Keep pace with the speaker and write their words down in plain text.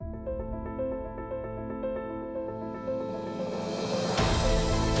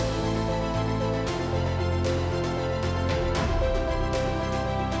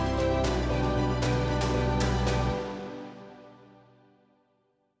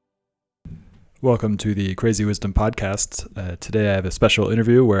Welcome to the Crazy Wisdom Podcast. Today I have a special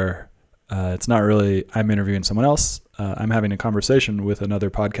interview where it's not really I'm interviewing someone else. I'm having a conversation with another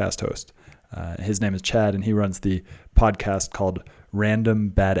podcast host. His name is Chad, and he runs the podcast called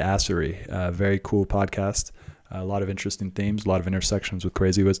Random Baddassery. Very cool podcast. A lot of interesting themes, a lot of intersections with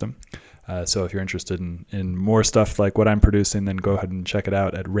Crazy Wisdom. So if you're interested in more stuff like what I'm producing, then go ahead and check it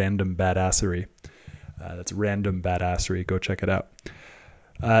out at Random Baddassery. That's Random Baddassery. Go check it out.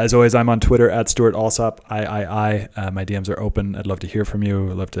 As always, I'm on Twitter at Stuart Alsop, III. My DMs are open. I'd love to hear from you.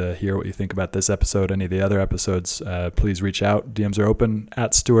 I'd love to hear what you think about this episode, any of the other episodes. Please reach out. DMs are open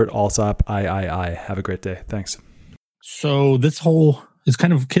at Stuart Alsop, III. Have a great day. Thanks. So this whole is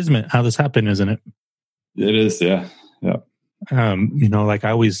kind of kismet how this happened, isn't it? It is, yeah. I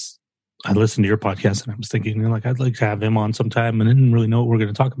listened to your podcast and I was thinking, I'd like to have him on sometime, and I didn't really know what we're going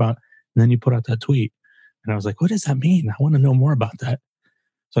to talk about. And then you put out that tweet, and I was like, what does that mean? I want to know more about that.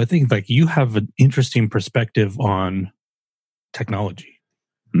 So I think you have an interesting perspective on technology,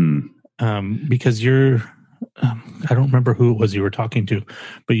 because you're. I don't remember who it was you were talking to,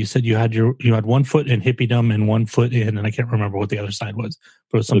 but you said you had 1 foot in hippiedom and 1 foot in, and I can't remember what the other side was,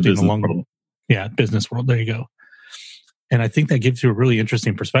 but it was something along business world. There you go. And I think that gives you a really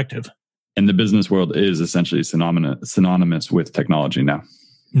interesting perspective. And the business world is essentially synonymous with technology now,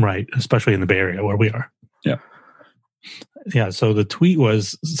 right? Especially in the Bay Area where we are. Yeah. So the tweet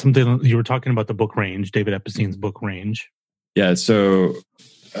was something you were talking about, the book range, David Epstein's book range. Yeah. So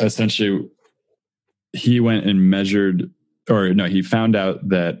essentially he went and he found out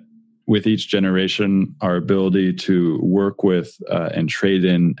that with each generation, our ability to work with and trade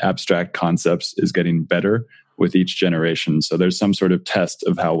in abstract concepts is getting better with each generation. So there's some sort of test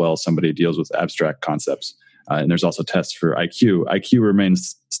of how well somebody deals with abstract concepts. And there's also tests for IQ. IQ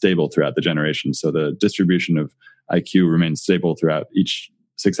remains stable throughout the generation. So the distribution of IQ remains stable throughout each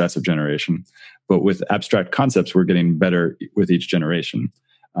successive generation. But with abstract concepts, we're getting better with each generation.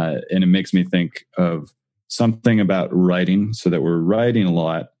 And it makes me think of something about writing, so that we're writing a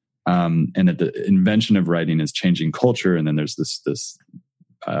lot, and that the invention of writing is changing culture. And then there's this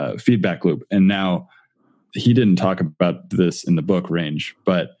feedback loop. And now he didn't talk about this in the book range,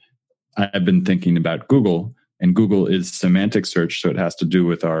 but I've been thinking about Google, and Google is semantic search. So it has to do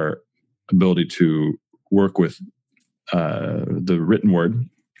with our ability to work with the written word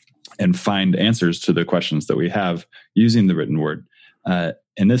and find answers to the questions that we have using the written word.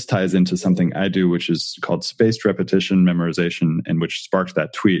 And this ties into something I do, which is called spaced repetition memorization, and which sparked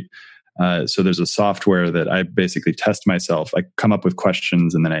that tweet. So there's a software that I basically test myself. I come up with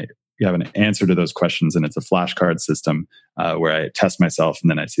questions, and then you have an answer to those questions, and it's a flashcard system where I test myself,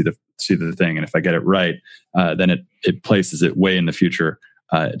 and then I see the thing. And if I get it right, then it places it way in the future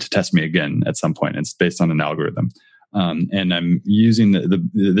to test me again at some point. It's based on an algorithm. And I'm using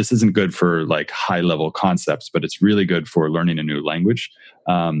this isn't good for high level concepts, but it's really good for learning a new language.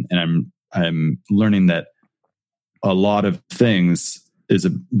 And I'm learning that a lot of things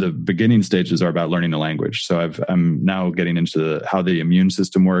the beginning stages are about learning a language. So I'm now getting into how the immune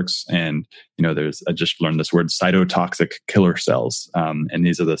system works. And, I just learned this word, cytotoxic killer cells. And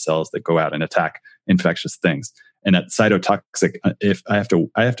these are the cells that go out and attack infectious things. And that cytotoxic, if I have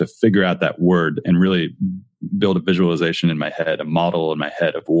to figure out that word and really build a visualization in my head, a model in my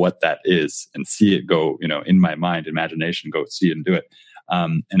head of what that is, and see it go, in my mind, imagination, go see it and do it.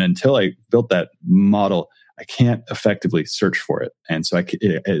 And until I built that model, I can't effectively search for it. And so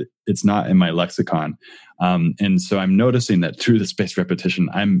it's not in my lexicon. And so I'm noticing that through the spaced repetition,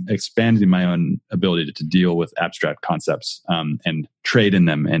 I'm expanding my own ability to deal with abstract concepts and trade in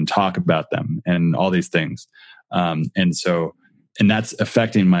them and talk about them and all these things. And that's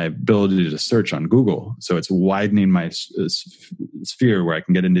affecting my ability to search on Google. So it's widening my sphere where I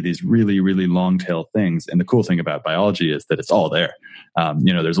can get into these really, really long tail things. And the cool thing about biology is that it's all there.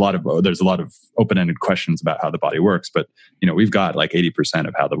 There's a lot of open-ended questions about how the body works, but we've got 80%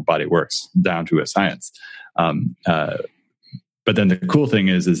 of how the body works down to a science. But then the cool thing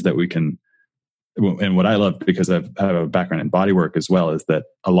is that we can, and what I love, because I have a background in body work as well, is that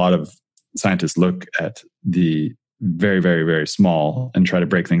a lot of scientists look at the very, very, very small and try to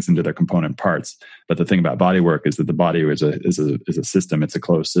break things into their component parts. But the thing about body work is that the body is a system. It's a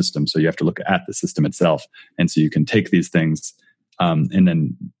closed system. So you have to look at the system itself. And so you can take these things and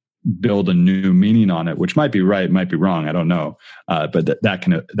then build a new meaning on it, which might be right, might be wrong. I don't know. But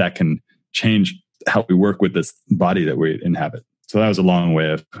that can change how we work with this body that we inhabit. So that was a long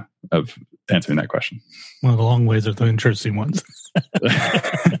way of answering that question. Well, the long ways are the interesting ones.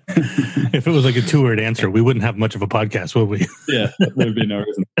 If it was a 2-word answer, we wouldn't have much of a podcast, would we? Yeah, there'd be no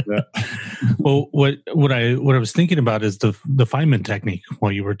reason for that. Well, what I was thinking about is the Feynman technique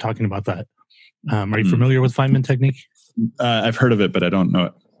while you were talking about that. Are you familiar with Feynman technique? I've heard of it, but I don't know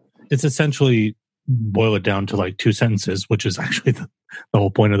it. It's essentially, boil it down to like 2 sentences, which is actually the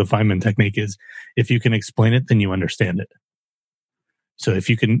whole point of the Feynman technique is if you can explain it, then you understand it. So if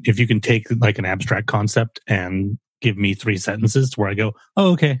you can take like an abstract concept and give me 3 sentences where I go,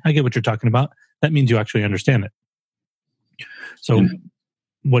 oh, okay, I get what you're talking about. That means you actually understand it. So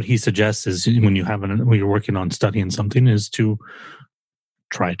what he suggests is when you're working on studying something is to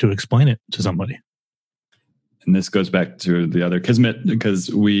try to explain it to somebody. And this goes back to the other kismet,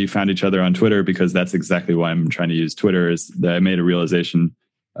 because we found each other on Twitter, because that's exactly why I'm trying to use Twitter. Is that I made a realization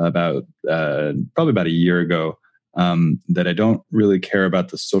about probably about a year ago that I don't really care about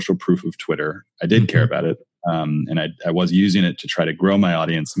the social proof of Twitter. I did care about it, and I was using it to try to grow my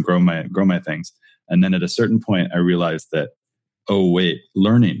audience and grow my things. And then at a certain point, I realized that, oh wait,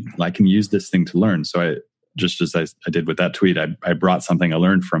 learning. I can use this thing to learn. So I just as I did with that tweet, I brought something I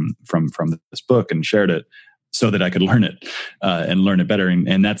learned from this book and shared it, so that I could learn it and learn it better.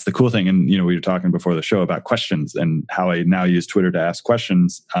 And that's the cool thing. And, we were talking before the show about questions and how I now use Twitter to ask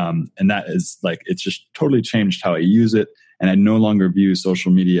questions. And that is it's just totally changed how I use it. And I no longer view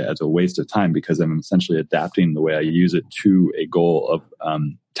social media as a waste of time, because I'm essentially adapting the way I use it to a goal of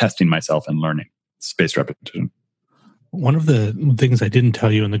testing myself and learning. Spaced repetition. One of the things I didn't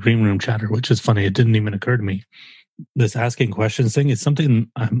tell you in the green room chatter, which is funny, it didn't even occur to me. This asking questions thing is something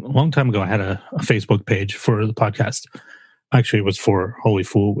a long time ago. I had a Facebook page for the podcast. Actually, it was for Holy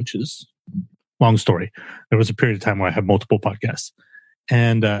Fool, which is long story. There was a period of time where I had multiple podcasts,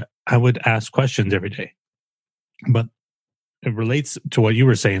 and I would ask questions every day. But it relates to what you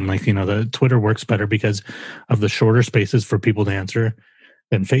were saying. The Twitter works better because of the shorter spaces for people to answer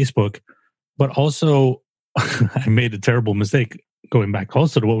than Facebook. But also, I made a terrible mistake going back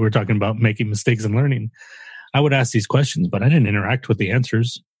also to what we were talking about, making mistakes and learning. I would ask these questions, but I didn't interact with the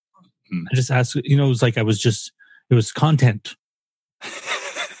answers. I just asked, it was like it was content.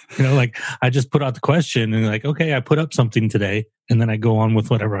 I just put out the question and okay, I put up something today, and then I go on with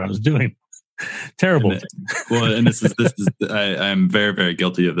whatever I was doing. Terrible. And this is I'm very, very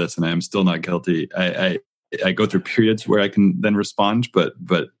guilty of this, and I am still not guilty. I go through periods where I can then respond, but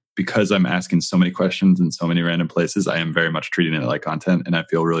because I'm asking so many questions in so many random places, I am very much treating it like content, and I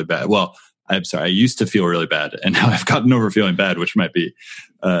feel really bad. Well, I'm sorry, I used to feel really bad, and now I've gotten over feeling bad, which might be,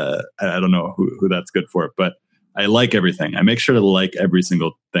 I don't know who that's good for, but I like everything. I make sure to like every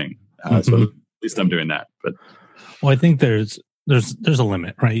single thing. So at least I'm doing that. But I think there's a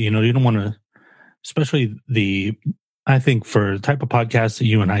limit, right? You don't want to, especially I think for the type of podcast that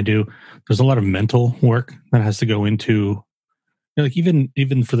you and I do, there's a lot of mental work that has to go into,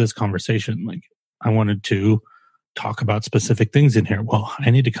 even for this conversation, I wanted to talk about specific things in here. Well, I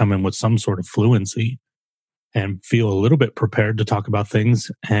need to come in with some sort of fluency and feel a little bit prepared to talk about things.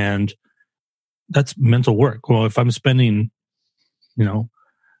 And that's mental work. Well, if I'm spending,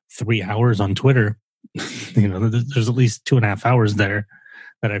 3 hours on Twitter, there's at least 2.5 hours there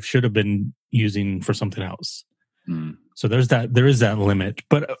that I should have been using for something else. So there is that limit.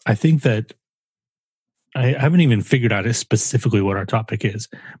 But I think that I haven't even figured out specifically what our topic is,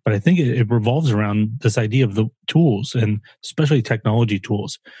 but I think it revolves around this idea of the tools, and especially technology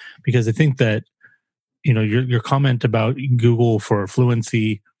tools, because I think that, your comment about Google for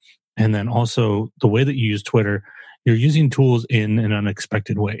fluency, and then also the way that you use Twitter, you're using tools in an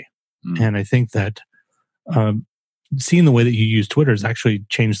unexpected way. And I think that seeing the way that you use Twitter has actually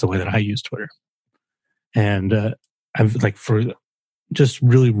changed the way that I use Twitter. And I've for just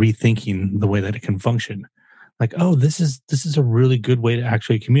really rethinking the way that it can function. This is a really good way to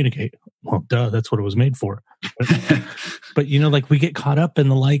actually communicate. Well, duh, that's what it was made for. But we get caught up in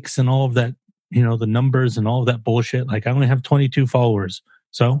the likes and all of that, the numbers and all of that bullshit. I only have 22 followers.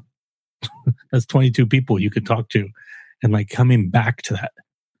 So that's 22 people you could talk to. And coming back to that,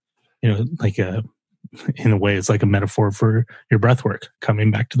 in a way, it's like a metaphor for your breath work,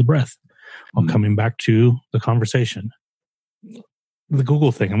 coming back to the breath, or coming back to the conversation. The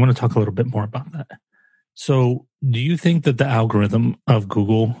Google thing, I want to talk a little bit more about that. So do you think that the algorithm of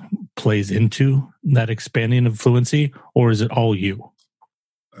Google plays into that expanding of fluency, or is it all you?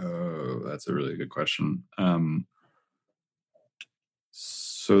 Oh, that's a really good question.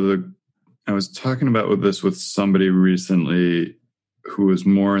 I was talking about this with somebody recently who was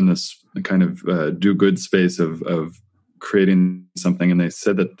more in this kind of do good space of creating something. And they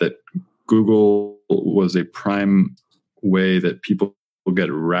said that Google was a prime way that people get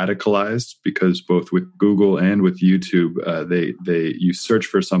radicalized, because both with Google and with YouTube, you search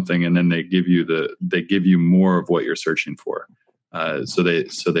for something and then they give you more of what you're searching for. So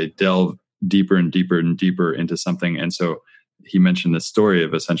they delve deeper and deeper and deeper into something. And so he mentioned this story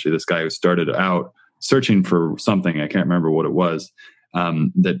of essentially this guy who started out searching for something, I can't remember what it was,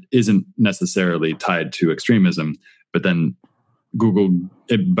 that isn't necessarily tied to extremism, but then Google,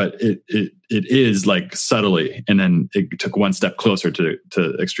 it is like subtly, and then it took one step closer to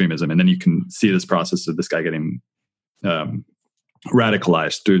extremism, and then you can see this process of this guy getting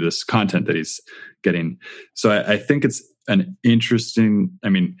radicalized through this content that he's getting. So I think it's an interesting,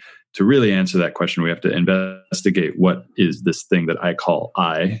 to really answer that question, we have to investigate what is this thing that I call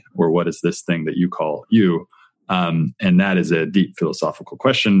I, or what is this thing that you call you. And that is a deep philosophical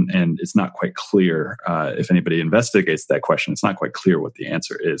question, and it's not quite clear. If anybody investigates that question, it's not quite clear what the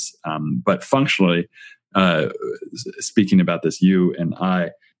answer is. But functionally, speaking about this you and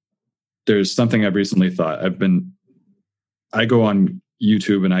I, there's something I've recently thought. I go on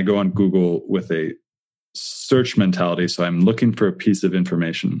YouTube and I go on Google with a search mentality, so I'm looking for a piece of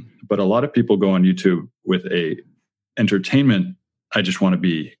information. But a lot of people go on YouTube with a entertainment, I just want to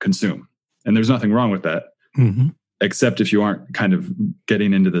be consumed. And there's nothing wrong with that. Mm-hmm. Except if you aren't kind of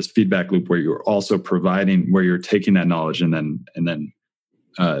getting into this feedback loop where you're also providing, where you're taking that knowledge and then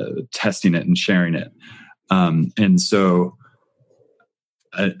testing it and sharing it. And so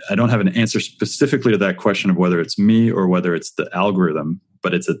I don't have an answer specifically to that question of whether it's me or whether it's the algorithm,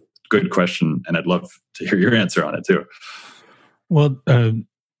 but it's a good question, and I'd love to hear your answer on it too. Well,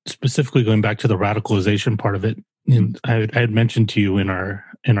 specifically going back to the radicalization part of it, I had mentioned to you in our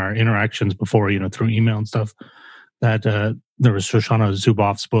interactions before, through email and stuff, that there was Shoshana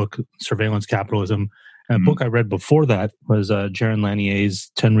Zuboff's book, Surveillance Capitalism. And a book I read before that was Jaron Lanier's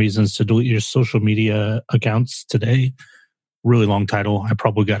 10 Reasons to Delete Your Social Media Accounts Today. Really long title. I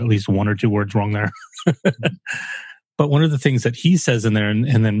probably got at least one or two words wrong there. But one of the things that he says in there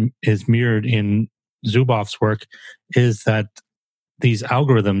and then is mirrored in Zuboff's work is that these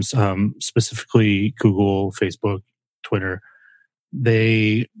algorithms, specifically Google, Facebook, Twitter,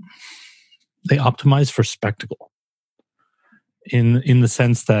 they optimize for spectacle in the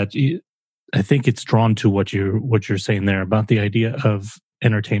sense that I think it's drawn to what you're saying there about the idea of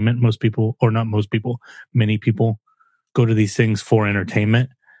entertainment. Most people, or not most people, many people go to these things for entertainment.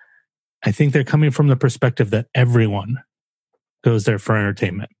 I think they're coming from the perspective that everyone goes there for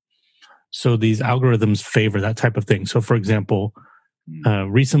entertainment. So these algorithms favor that type of thing. So for example,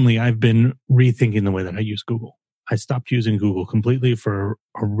 recently I've been rethinking the way that I use Google. I stopped using Google completely for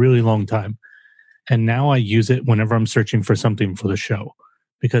a really long time. And now I use it whenever I'm searching for something for the show,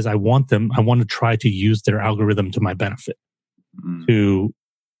 because I want to try to use their algorithm to my benefit. To,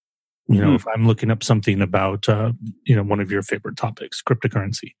 if I'm looking up something about, one of your favorite topics,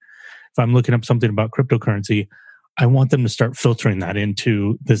 cryptocurrency. If I'm looking up something about cryptocurrency, I want them to start filtering that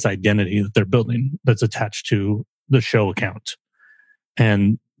into this identity that they're building that's attached to the show account,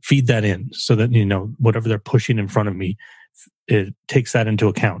 and feed that in so that, whatever they're pushing in front of me, it takes that into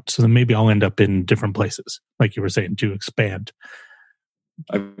account. So then maybe I'll end up in different places, like you were saying, to expand.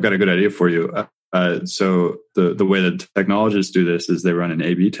 I've got a good idea for you. So the way that technologists do this is they run an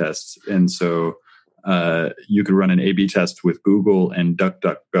A/B test. And so you could run an A/B test with Google and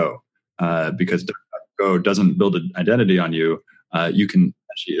DuckDuckGo. Because DuckDuckGo doesn't build an identity on you. You can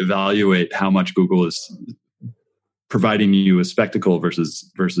actually evaluate how much Google is providing you a spectacle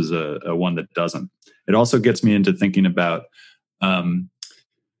versus a one that doesn't. It also gets me into thinking about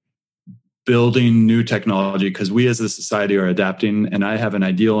building new technology, because we as a society are adapting, and I have an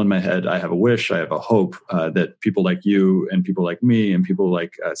ideal in my head. I have a wish, I have a hope that people like you and people like me and people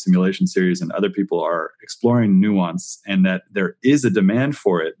like Simulation Series and other people are exploring nuance, and that there is a demand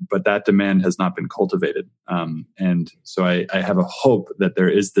for it, but that demand has not been cultivated. And so I have a hope that there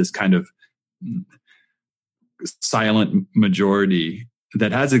is this kind of silent majority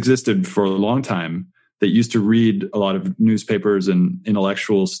that has existed for a long time that used to read a lot of newspapers and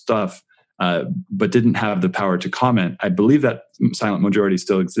intellectual stuff, but didn't have the power to comment. I believe that silent majority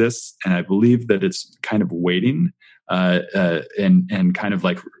still exists, and I believe that it's kind of waiting and kind of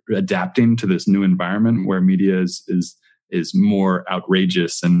like adapting to this new environment where media is more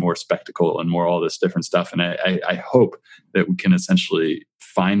outrageous and more spectacle and more all this different stuff. And I hope that we can essentially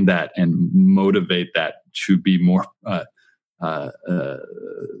find that and motivate that to be more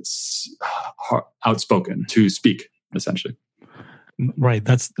outspoken, to speak, essentially. Right.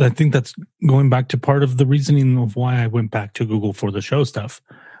 I think that's going back to part of the reasoning of why I went back to Google for the show stuff.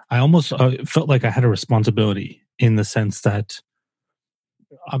 I almost felt like I had a responsibility, in the sense that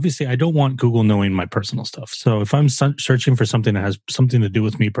obviously I don't want Google knowing my personal stuff. So if I'm searching for something that has something to do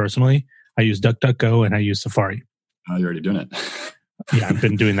with me personally, I use DuckDuckGo and I use Safari. Oh, you're already doing it. Yeah, I've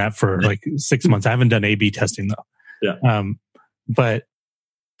been doing that for like 6 months. I haven't done A/B testing though. Yeah. But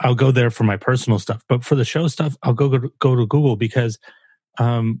I'll go there for my personal stuff, but for the show stuff, I'll go to Google because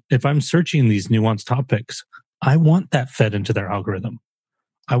if I'm searching these nuanced topics, I want that fed into their algorithm.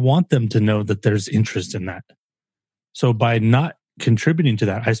 I want them to know that there's interest in that. So by not contributing to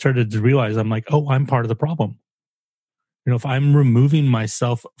that, I started to realize I'm like, oh, I'm part of the problem. If I'm removing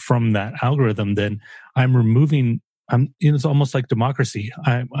myself from that algorithm, then it's almost like democracy.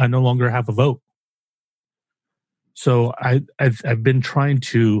 I no longer have a vote. So I've been trying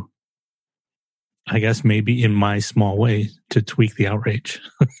to, I guess maybe in my small way, to tweak the outrage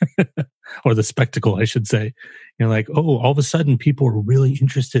or the spectacle, I should say. Like, oh, all of a sudden people are really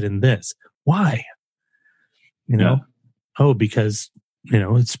interested in this. Why? Oh, because,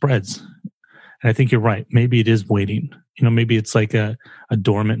 it spreads. And I think you're right. Maybe it is waiting. Maybe it's like a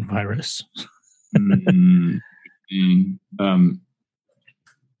dormant virus. And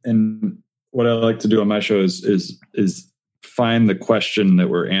what I like to do on my show is find the question that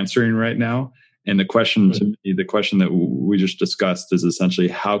we're answering right now. And the question to me, the question that we just discussed is essentially,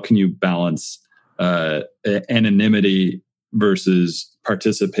 how can you balance anonymity versus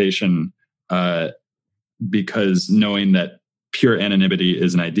participation? Because knowing that pure anonymity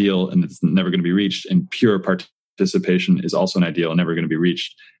is an ideal and it's never going to be reached, and pure participation is also an ideal and never going to be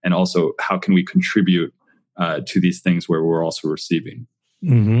reached. And also, how can we contribute to these things where we're also receiving?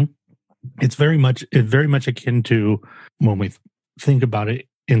 Mm-hmm. It's very much akin to, when we think about it,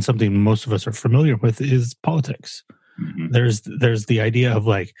 in something most of us are familiar with, is politics. Mm-hmm. There's the idea of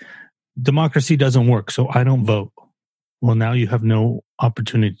like, democracy doesn't work, so I don't vote. Well, now you have no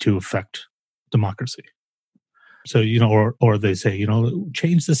opportunity to affect democracy. So, or they say,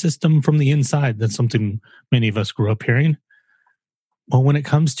 change the system from the inside. That's something many of us grew up hearing. Well, when it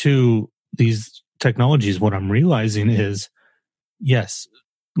comes to these technologies, what I'm realizing is, yes,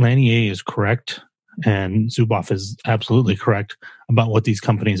 Lanier is correct and Zuboff is absolutely correct about what these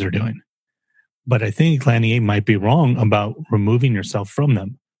companies are doing. But I think Lanier might be wrong about removing yourself from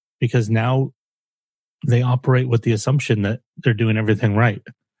them, because now they operate with the assumption that they're doing everything right.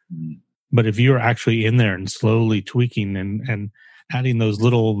 Mm. But if you're actually in there and slowly tweaking and adding those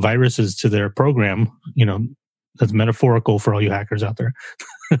little viruses to their program, that's metaphorical for all you hackers out there,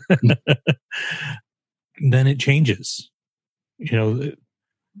 then it changes.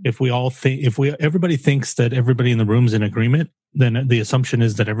 If everybody thinks that everybody in the room's in agreement, then the assumption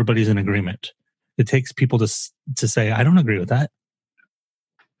is that everybody's in agreement. It takes people to say, I don't agree with that.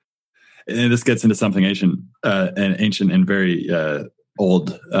 And this gets into something ancient and very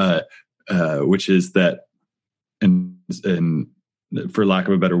old, which is that, and for lack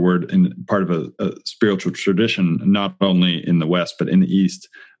of a better word, in part of a spiritual tradition, not only in the West but in the East,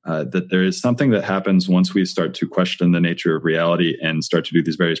 that there is something that happens once we start to question the nature of reality and start to do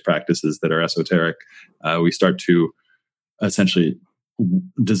these various practices that are esoteric. We start to essentially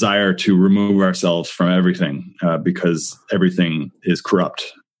desire to remove ourselves from everything because everything is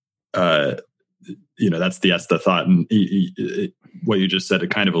corrupt. That's the thought, and what you just said,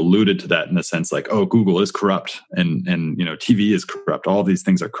 it kind of alluded to that in the sense like, oh, Google is corrupt, and TV is corrupt. All these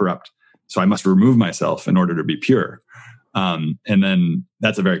things are corrupt, so I must remove myself in order to be pure. And then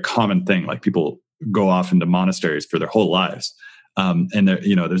that's a very common thing. Like, people go off into monasteries for their whole lives, and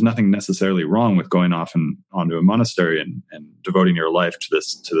there's nothing necessarily wrong with going off onto a monastery and devoting your life to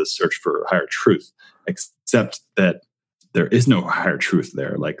this search for higher truth, except that there is no higher truth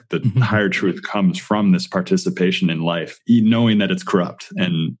there. Like, the higher truth comes from this participation in life, knowing that it's corrupt,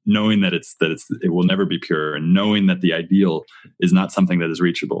 and knowing that it will never be pure, and knowing that the ideal is not something that is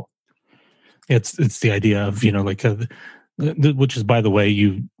reachable. It's the idea of, which is, by the way,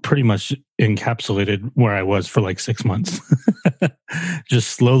 you pretty much encapsulated where I was for like 6 months,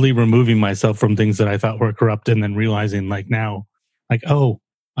 just slowly removing myself from things that I thought were corrupt, and then realizing now, oh,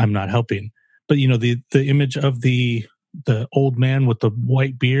 I'm not helping. But the image of the old man with the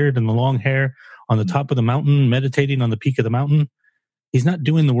white beard and the long hair on the top of the mountain, meditating on the peak of the mountain, he's not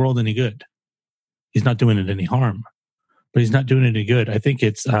doing the world any good. He's not doing it any harm, but he's not doing it any good. I think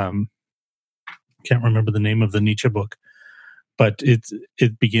it's, can't remember the name of the Nietzsche book, but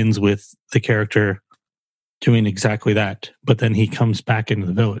it begins with the character doing exactly that. But then he comes back into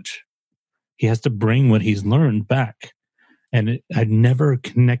the village. He has to bring what he's learned back. And I'd never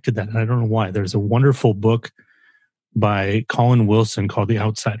connected that. I don't know why. There's a wonderful book by Colin Wilson called The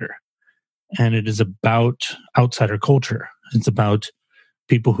Outsider. And it is about outsider culture. It's about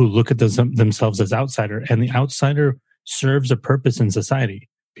people who look at themselves as outsider, and the outsider serves a purpose in society.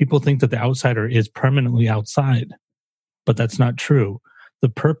 People think that the outsider is permanently outside, but that's not true. The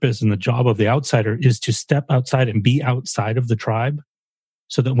purpose and the job of the outsider is to step outside and be outside of the tribe,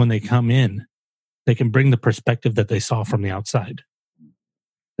 so that when they come in, they can bring the perspective that they saw from the outside.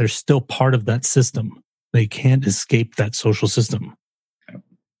 they're still part of that system. They can't escape that social system.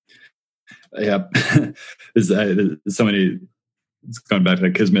 Yeah. There's so many, it's going back to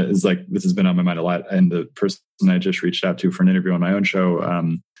that Kismet, is like, this has been on my mind a lot. And the person I just reached out to for an interview on my own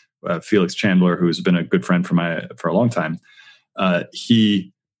show, Felix Chandler, who's been a good friend for a long time.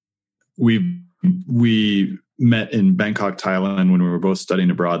 We met in Bangkok, Thailand, when we were both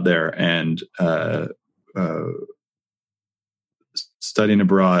studying abroad there, and studying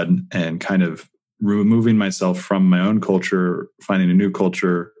abroad and kind of removing myself from my own culture, finding a new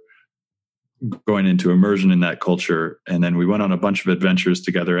culture, going into immersion in that culture. And then we went on a bunch of adventures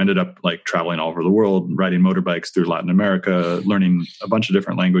together, ended up like traveling all over the world, riding motorbikes through Latin America, learning a bunch of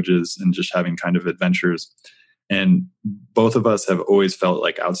different languages, and just having kind of adventures. And both of us have always felt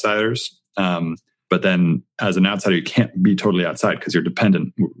like outsiders. But then as an outsider, you can't be totally outside because you're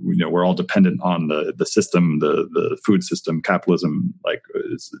dependent. We're all dependent on the system, the food system, capitalism,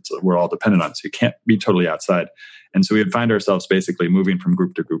 we're all dependent on it. So you can't be totally outside. And so we would find ourselves basically moving from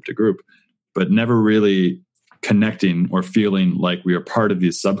group to group to group, but never really connecting or feeling like we are part of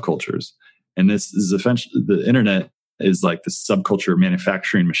these subcultures. And this is essentially, the internet is like the subculture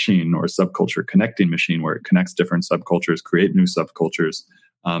manufacturing machine or subculture connecting machine, where it connects different subcultures, create new subcultures,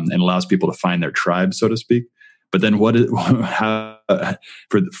 and allows people to find their tribe, so to speak. But then for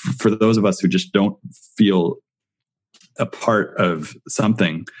those of us who just don't feel a part of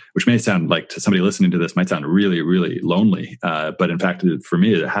something, which may sound like, to somebody listening to this, might sound really, really lonely. But in fact, for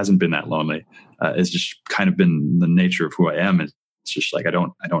me, it hasn't been that lonely. It's just kind of been the nature of who I am. It's just like, I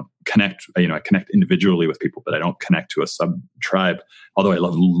don't connect, I connect individually with people, but I don't connect to a sub tribe, although I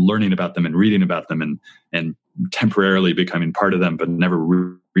love learning about them and reading about them and temporarily becoming part of them, but never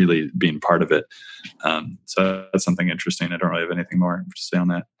really being part of it. So that's something interesting. I don't really have anything more to say on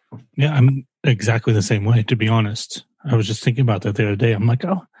that. Yeah, I'm exactly the same way, to be honest. I was just thinking about that the other day. I'm like,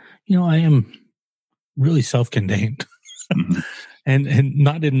 I am really self-contained. Mm-hmm. and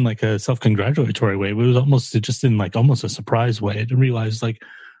not in like a self-congratulatory way, but it was almost just in like almost a surprise way to realize like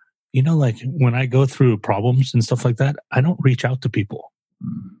when I go through problems and stuff like that, I don't reach out to people.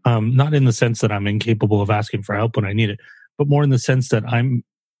 Not in the sense that I'm incapable of asking for help when I need it, but more in the sense that I'm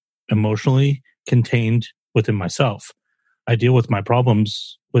emotionally contained within myself. I deal with my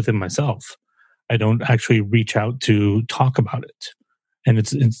problems within myself. I don't actually reach out to talk about it. And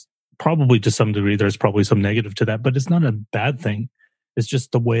it's probably, to some degree, there's probably some negative to that, but it's not a bad thing. It's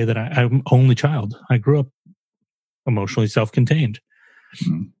just the way that I'm only child. I grew up emotionally self-contained.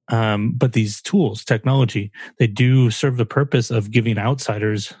 Mm-hmm. But these tools, technology, they do serve the purpose of giving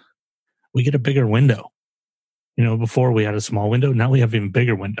outsiders, we get a bigger window. Before we had a small window, now we have an even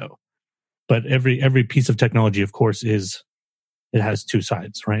bigger window. But every piece of technology, of course, it has two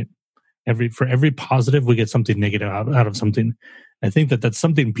sides, right? For every positive, we get something negative out of something. I think that's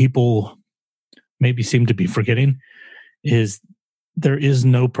something people maybe seem to be forgetting, is there is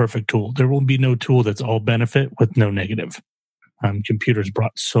no perfect tool. There will be no tool that's all benefit with no negative. Computers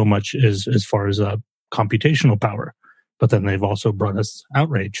brought so much as far as computational power, but then they've also brought us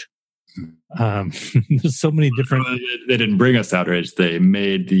outrage. There's so many different. They didn't bring us outrage. They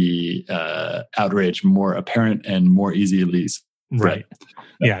made the outrage more apparent and more easily spread. Right.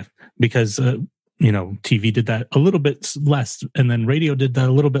 Yeah, because TV did that a little bit less, and then radio did that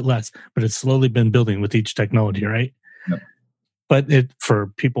a little bit less. But it's slowly been building with each technology, right? Yep. But for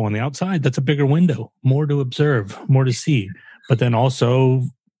people on the outside, that's a bigger window, more to observe, more to see. But then also,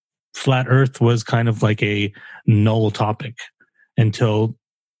 flat Earth was kind of like a null topic until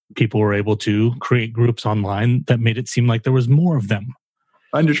people were able to create groups online that made it seem like there was more of them.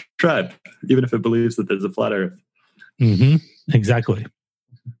 Find your tribe, even if it believes that there's a flat Earth. Mm-hmm. Exactly.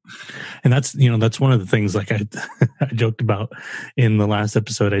 And that's one of the things like I joked about in the last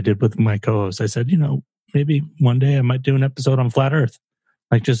episode I did with my co-host. I said, maybe one day I might do an episode on flat Earth.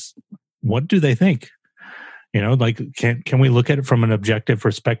 Like, just what do they think? Can we look at it from an objective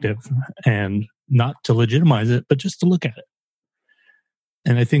perspective, and not to legitimize it, but just to look at it?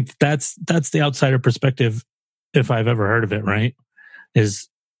 And I think that's the outsider perspective, if I've ever heard of it, right? Is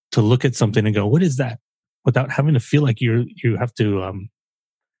to look at something and go, what is that? Without having to feel like you have to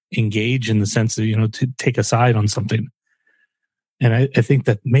engage in the sense of, to take a side on something. And I think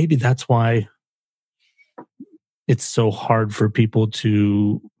that maybe that's why it's so hard for people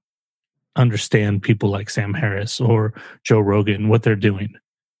to understand people like Sam Harris or Joe Rogan, what they're doing,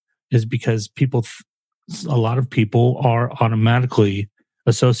 is because a lot of people are automatically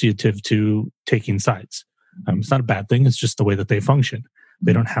associative to taking sides. It's not a bad thing. It's just the way that they function.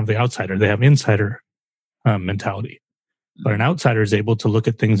 They don't have the outsider. They have insider mentality. But an outsider is able to look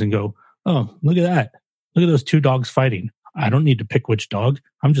at things and go, oh, look at that. Look at those two dogs fighting. I don't need to pick which dog.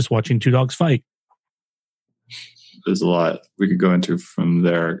 I'm just watching two dogs fight. There's a lot we could go into from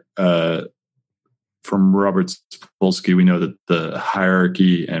there. From Robert Sapolsky, we know that the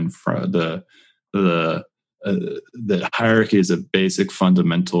hierarchy and the hierarchy is a basic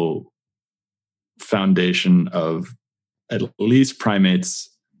fundamental foundation of at least primates,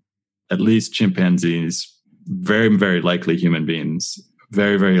 at least chimpanzees, very, very likely human beings,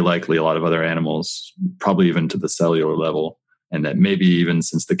 very, very likely a lot of other animals, probably even to the cellular level. And that maybe even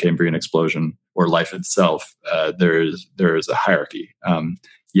since the Cambrian explosion or life itself, there is a hierarchy.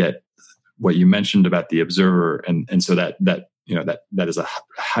 Yet what you mentioned about the observer, and so that is a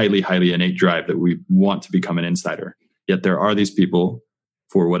highly, highly innate drive that we want to become an insider. Yet there are these people,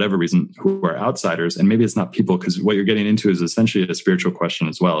 for whatever reason, who are outsiders, and maybe it's not people, because what you're getting into is essentially a spiritual question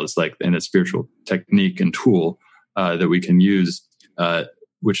as well. It's like in a spiritual technique and tool that we can use,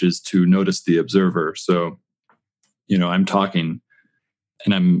 which is to notice the observer. So, I'm talking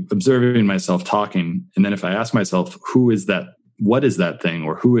and I'm observing myself talking, and then if I ask myself, who is that? What is that thing,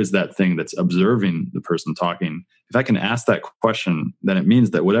 or who is that thing that's observing the person talking? If I can ask that question, then it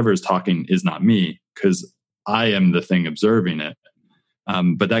means that whatever is talking is not me, because I am the thing observing it.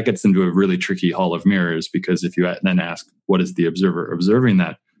 But that gets into a really tricky hall of mirrors, because if you then ask, what is the observer observing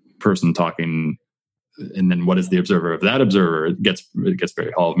that person talking? And then what is the observer of that observer? It gets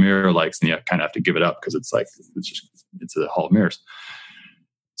very hall of mirror likes, and you kind of have to give it up, because it's a hall of mirrors.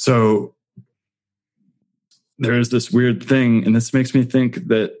 So there's this weird thing, and this makes me think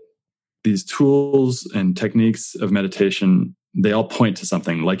that these tools and techniques of meditation, they all point to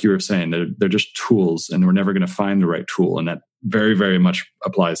something. Like you were saying, they're just tools, and we're never going to find the right tool. And that very, very much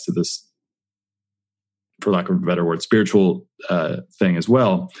applies to this, for lack of a better word, spiritual thing as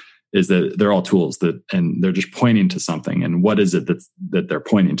well, is that they're all tools and they're just pointing to something. And what is it that they're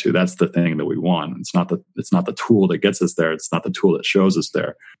pointing to? That's the thing that we want. It's not the tool that gets us there. It's not the tool that shows us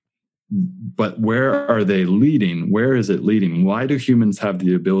there. But where are they leading? Where is it leading? Why do humans have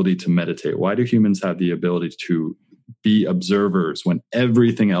the ability to meditate? Why do humans have the ability to be observers when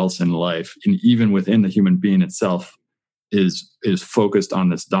everything else in life, and even within the human being itself, is focused on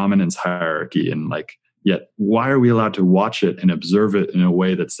this dominance hierarchy? And yet why are we allowed to watch it and observe it in a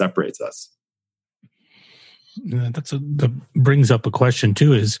way that separates us? That brings up a question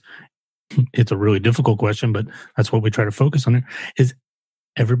too. It's a really difficult question, but that's what we try to focus on here. Is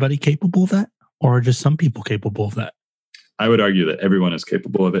everybody capable of that, or are just some people capable of that? I would argue that everyone is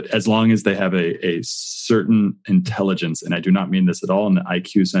capable of it, as long as they have a certain intelligence. And I do not mean this at all in the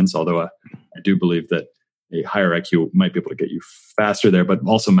IQ sense, although I do believe that a higher IQ might be able to get you faster there, but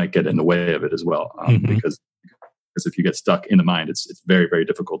also might get in the way of it as well. Because if you get stuck in the mind, it's very, very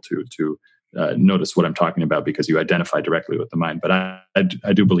difficult to notice what I'm talking about, because you identify directly with the mind. But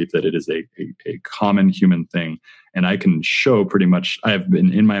I do believe that it is a common human thing. And I can show pretty much, I have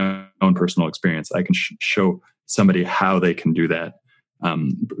been in my own personal experience, I can show somebody how they can do that. I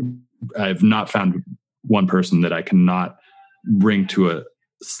have not found one person that I cannot bring to a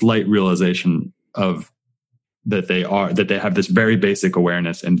slight realization of that they have this very basic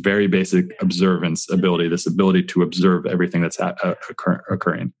awareness and very basic observance ability, this ability to observe everything that's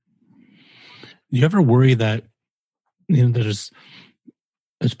occurring. Do you ever worry that, there's,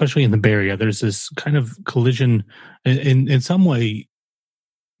 especially in the Bay Area, there's this kind of collision in some way,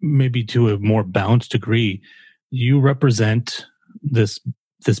 maybe to a more balanced degree? You represent this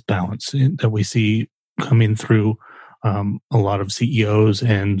balance that we see coming through a lot of CEOs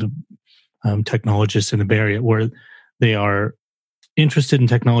and technologists in the Bay Area, where they are interested in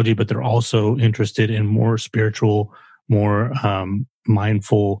technology, but they're also interested in more spiritual, more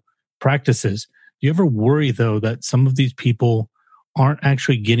mindful practices. Do you ever worry, though, that some of these people aren't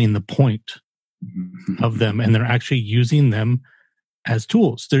actually getting the point of them, and they're actually using them as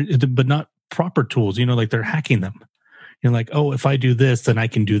tools, but not proper tools? They're hacking them. Oh, if I do this, then I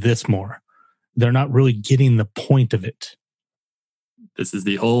can do this more. They're not really getting the point of it. This is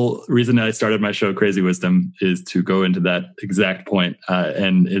the whole reason I started my show, Crazy Wisdom, is to go into that exact point.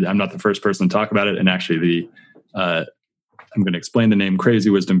 I'm not the first person to talk about it. And actually, I'm going to explain the name Crazy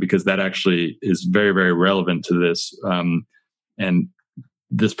Wisdom, because that actually is very, very relevant to this. And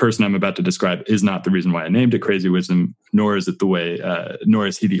this person I'm about to describe is not the reason why I named it Crazy Wisdom, nor is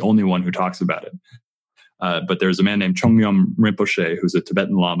he the only one who talks about it. But there's a man named Chongyom Rinpoche, who's a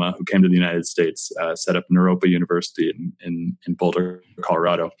Tibetan Lama who came to the United States, set up Naropa University in Boulder,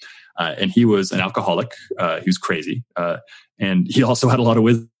 Colorado. And he was an alcoholic. He was crazy. And he also had a lot of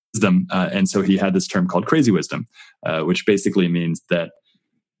wisdom. And so he had this term called Crazy Wisdom, which basically means that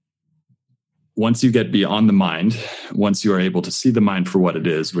once you get beyond the mind, once you are able to see the mind for what it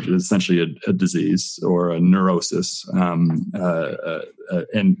is, which is essentially a disease or a neurosis, and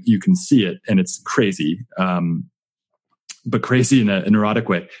you can see it, and it's crazy, but crazy in a neurotic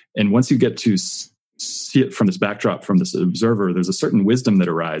way. And once you get to see it from this backdrop, from this observer, there's a certain wisdom that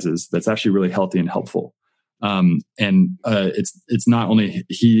arises that's actually really healthy and helpful. It's not only,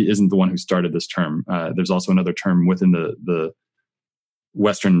 he isn't the one who started this term. There's also another term within the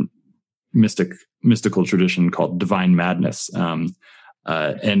Western mystical tradition called divine madness.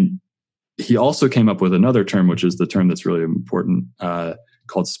 And he also came up with another term, which is the term that's really important,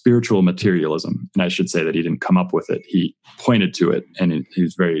 called spiritual materialism. And I should say that he didn't come up with it. He pointed to it, and he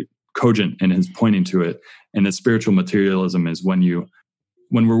was very cogent in his pointing to it. And the spiritual materialism is when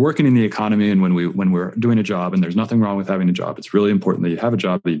we're working in the economy and when we're doing a job, and there's nothing wrong with having a job. It's really important that you have a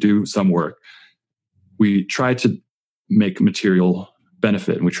job, that you do some work. We try to make material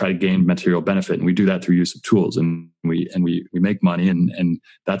benefit, and we try to gain material benefit, and we do that through use of tools, and we make money, and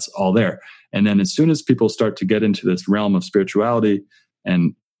that's all there. And then as soon as people start to get into this realm of spirituality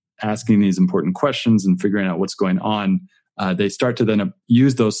and asking these important questions and figuring out what's going on, they start to then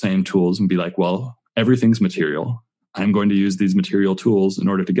use those same tools and be like, well, everything's material. I'm going to use these material tools in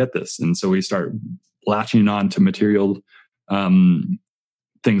order to get this. And so we start latching on to material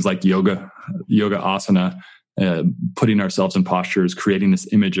things like yoga asana, putting ourselves in postures, creating this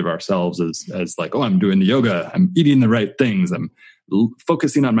image of ourselves as like, oh, I'm doing the yoga, I'm eating the right things, I'm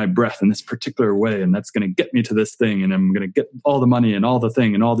focusing on my breath in this particular way, and that's going to get me to this thing, and I'm going to get all the money and all the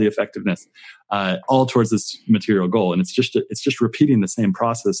thing and all the effectiveness, all towards this material goal. And it's just repeating the same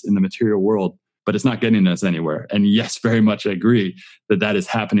process in the material world, but it's not getting us anywhere. And yes, very much I agree that is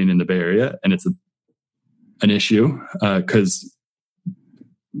happening in the Bay Area, and it's an issue because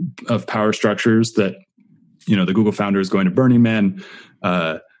of power structures that, the Google founder is going to Burning Man,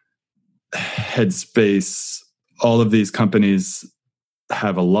 Headspace, all of these companies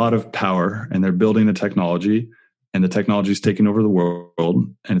have a lot of power, and they're building the technology, and the technology is taking over the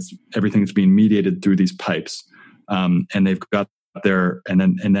world, and everything's being mediated through these pipes. And they've got their, and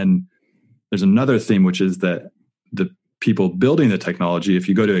then there's another theme, which is that the people building the technology, if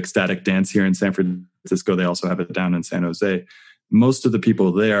you go to Ecstatic Dance here in San Francisco, they also have it down in San Jose. Most of the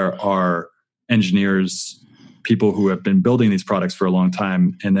people there are engineers, people who have been building these products for a long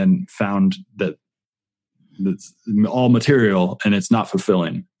time, and then found that it's all material and it's not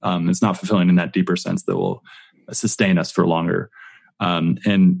fulfilling. It's not fulfilling in that deeper sense that will sustain us for longer.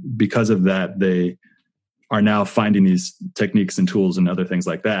 And because of that, they are now finding these techniques and tools and other things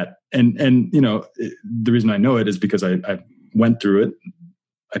like that. And the reason I know it is because I went through it.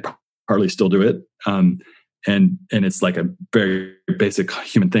 I partly still do it. And it's like a very basic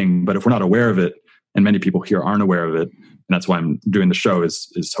human thing. But if we're not aware of it, and many people here aren't aware of it, and that's why I'm doing the show,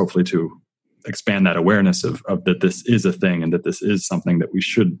 is hopefully to expand that awareness of that this is a thing, and that this is something that we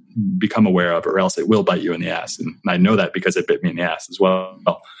should become aware of, or else it will bite you in the ass. And I know that because it bit me in the ass as well.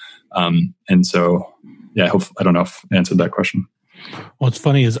 And so, yeah, I don't know if I answered that question. What's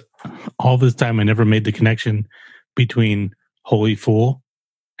funny is all this time I never made the connection between holy fool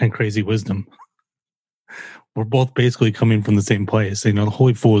and crazy wisdom. We're both basically coming from the same place. The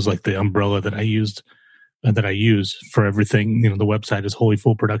holy fool is like the umbrella that I use for everything. The website is Holy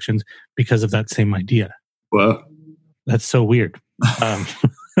Fool Productions because of that same idea. Well, that's so weird.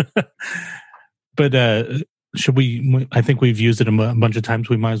 But should we? I think we've used it a bunch of times.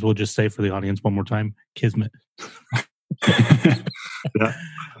 We might as well just say for the audience one more time: Kismet. Yeah.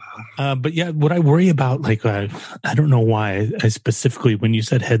 But yeah, what I worry about, I don't know why I specifically, when you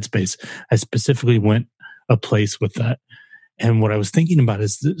said Headspace, I specifically went a place with that. And what I was thinking about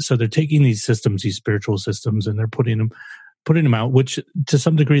is, so they're taking these systems, these spiritual systems, and they're putting them out, which to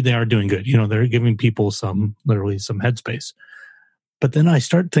some degree they are doing good. They're giving people literally some headspace. But then I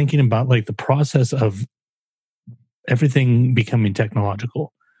start thinking about the process of everything becoming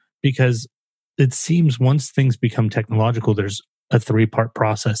technological, because it seems once things become technological, there's a 3-part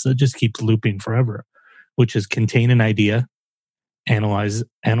process that just keeps looping forever, which is contain an idea, analyze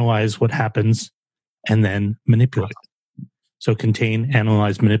what happens, and then manipulate. So contain,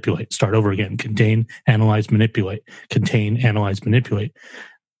 analyze, manipulate. Start over again. Contain, analyze, manipulate. Contain, analyze, manipulate.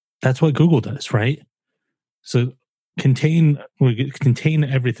 That's what Google does, right? So contain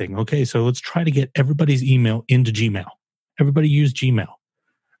everything. Okay, so let's try to get everybody's email into Gmail. Everybody use Gmail.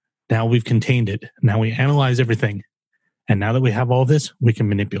 Now we've contained it. Now we analyze everything. And now that we have all this, we can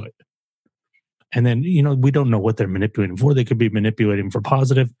manipulate. And then, we don't know what they're manipulating for. They could be manipulating for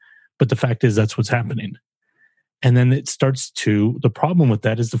positive, but the fact is that's what's happening. And then the problem with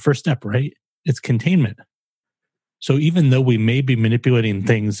that is the first step, right? It's containment. So even though we may be manipulating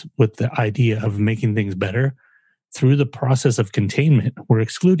things with the idea of making things better, through the process of containment, we're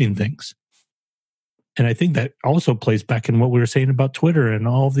excluding things. And I think that also plays back in what we were saying about Twitter and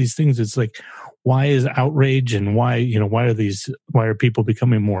all of these things. It's like, why is outrage and why are people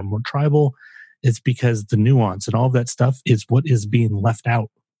becoming more and more tribal? It's because the nuance and all of that stuff is what is being left out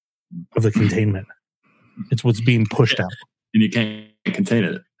of the containment. It's what's being pushed out. And you can't contain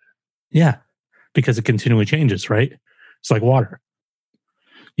it. Yeah, because it continually changes, right? It's like water.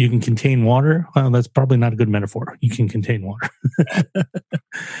 You can contain water. Well, that's probably not a good metaphor. You can contain water.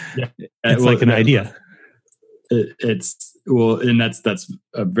 Yeah. It's like an idea. And that's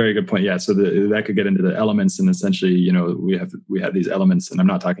a very good point. Yeah. So that could get into the elements, and essentially, we have these elements, and I'm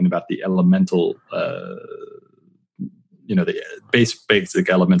not talking about the elemental, the basic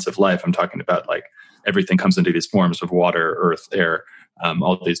elements of life. I'm talking about like everything comes into these forms of water, earth, air,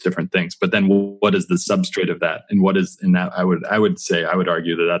 all these different things. But then what is the substrate of that? And what is in that? I would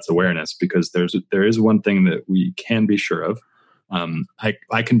argue that that's awareness, because there is one thing that we can be sure of.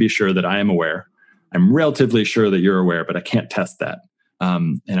 I can be sure that I am aware. I'm relatively sure that you're aware, but I can't test that.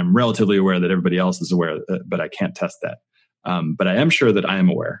 And I'm relatively aware that everybody else is aware, but I can't test that. But I am sure that I am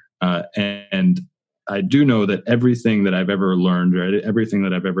aware. And I do know that everything that I've ever learned, or everything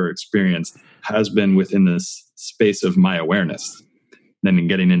that I've ever experienced, has been within this space of my awareness. Then in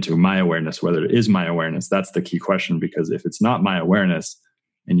getting into my awareness, whether it is my awareness, that's the key question. Because if it's not my awareness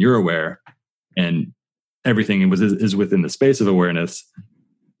and you're aware and everything is within the space of awareness,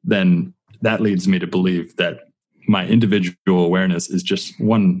 then that leads me to believe that my individual awareness is just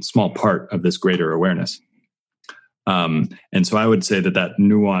one small part of this greater awareness. And so I would say that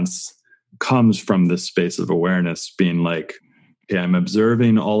nuance comes from this space of awareness being like, okay, I'm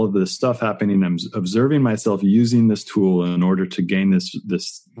observing all of this stuff happening. I'm observing myself using this tool in order to gain this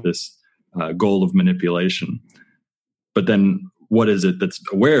goal of manipulation. But then what is it that's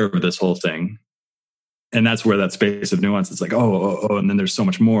aware of this whole thing? And that's where that space of nuance is like, oh, and then there's so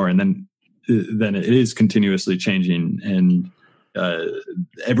much more. And then it is continuously changing, and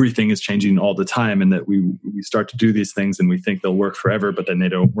everything is changing all the time. And that we start to do these things and we think they'll work forever, but then they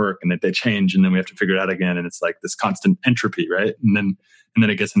don't work, and that they change, and then we have to figure it out again. And it's like this constant entropy, right? And then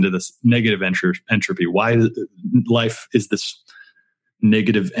it gets into this negative entropy. Why life is this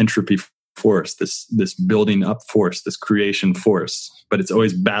negative entropy force, this building up force, this creation force, but it's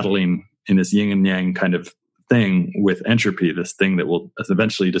always battling in this yin and yang kind of thing with entropy, this thing that will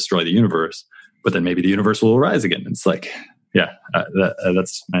eventually destroy the universe, but then maybe the universe will arise again. It's like,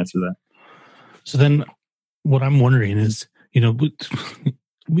 that's my answer to that. So then what I'm wondering is,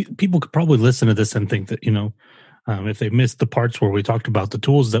 people could probably listen to this and think that, if they missed the parts where we talked about the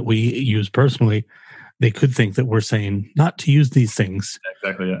tools that we use personally, they could think that we're saying not to use these things.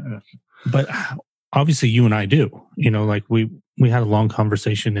 Exactly. Yeah. But obviously you and I do, like we had a long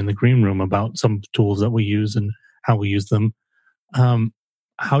conversation in the green room about some tools that we use and how we use them.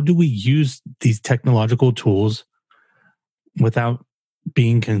 How do we use these technological tools without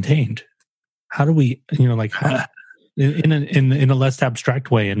being contained? How do we, in a less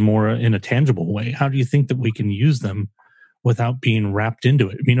abstract way and more in a tangible way, how do you think that we can use them without being wrapped into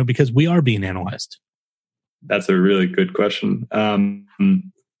it? Because we are being analyzed. That's a really good question.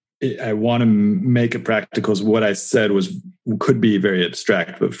 I want to make it practical. What I said could be very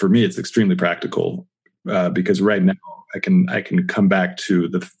abstract, but for me, it's extremely practical because right now I can come back to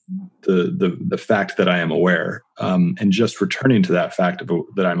the fact that I am aware, and just returning to that fact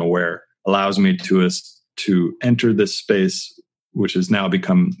that I'm aware allows me to enter this space, which has now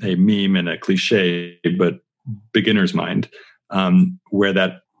become a meme and a cliche, but beginner's mind, where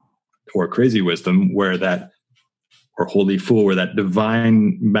that, or crazy wisdom, where that, or holy fool, where that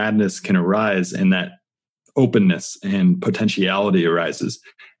divine madness can arise, and that openness and potentiality arises.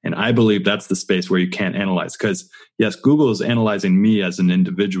 And I believe that's the space where you can't analyze, because yes, Google is analyzing me as an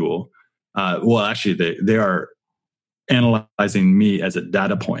individual. Actually, they are analyzing me as a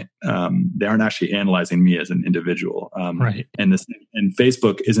data point. They aren't actually analyzing me as an individual. Right. And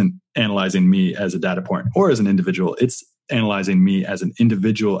Facebook isn't analyzing me as a data point or as an individual. It's analyzing me as an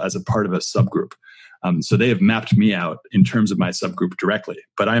individual, as a part of a subgroup. So they have mapped me out in terms of my subgroup directly,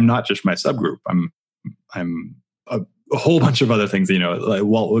 but I'm not just my subgroup. I'm a whole bunch of other things. Like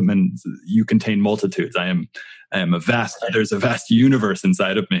Walt Whitman, you contain multitudes. There's a vast universe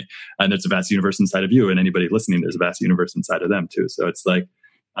inside of me, and there's a vast universe inside of you, and anybody listening, there's a vast universe inside of them too. So it's like,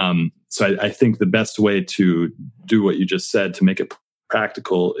 I think the best way to do what you just said, to make it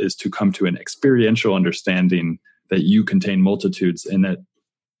practical, is to come to an experiential understanding that you contain multitudes, and that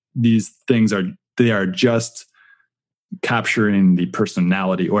these things are just capturing the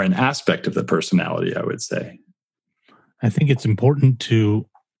personality, or an aspect of the personality, I would say. I think it's important to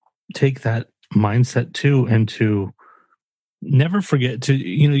take that mindset too, and to never forget to,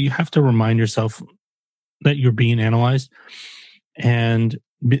 you have to remind yourself that you're being analyzed, and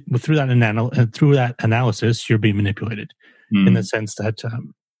through that analysis, you're being manipulated in the sense that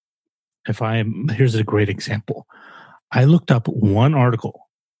here's a great example. I looked up one article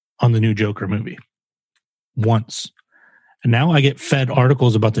on the new Joker movie once, and now I get fed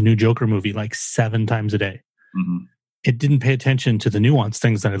articles about the new Joker movie like 7 times a day. Mm-hmm. It didn't pay attention to the nuanced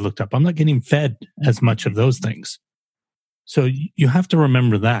things that I looked up. I'm not getting fed as much of those things. So you have to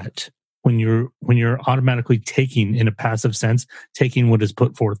remember that when you're automatically taking, in a passive sense, taking what is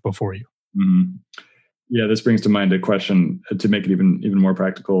put forth before you. Mm-hmm. Yeah, this brings to mind a question to make it even more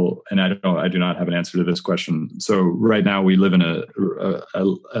practical. And I do not have an answer to this question. So right now we live in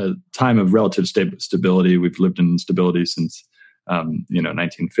a time of relative stability. We've lived in stability since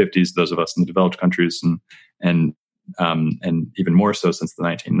 1950s. Those of us in the developed countries, and even more so since the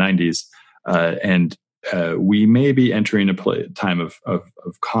 1990s. And we may be entering a time of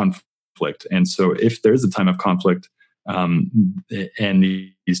conflict. And so if there is a time of conflict, and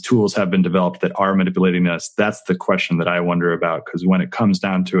these tools have been developed that are manipulating us, that's the question that I wonder about. Because when it comes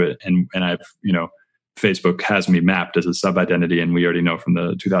down to it, and I've, Facebook has me mapped as a sub-identity, and we already know from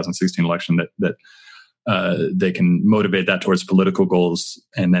the 2016 election that they can motivate that towards political goals.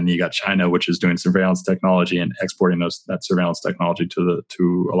 And then you got China, which is doing surveillance technology and exporting that surveillance technology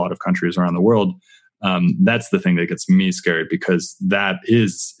to a lot of countries around the world. That's the thing that gets me scared, because that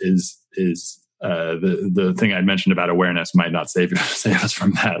is the thing I mentioned about awareness might not save us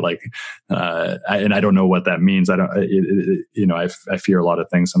from that. Like, and I don't know what that means. I fear a lot of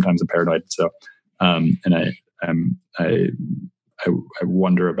things. Sometimes I'm paranoid. So, and I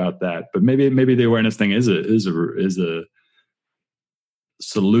wonder about that. But maybe the awareness thing is a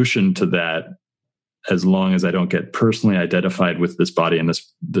solution to that, as long as I don't get personally identified with this body and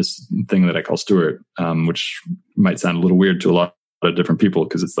this thing that I call Stuart, which might sound a little weird to a lot of different people,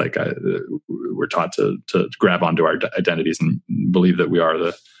 because it's like we're taught to grab onto our identities and believe that we are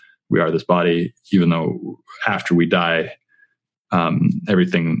this body, even though after we die,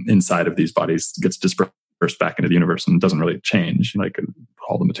 everything inside of these bodies gets dispersed back into the universe and doesn't really change. Like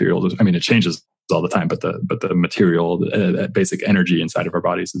all the materials, it changes all the time, but the material, the basic energy inside of our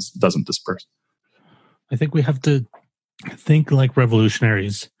bodies doesn't disperse. I think we have to think like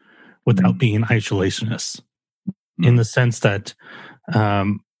revolutionaries without being isolationists, in the sense that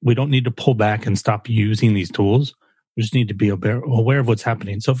we don't need to pull back and stop using these tools. We just need to be aware of what's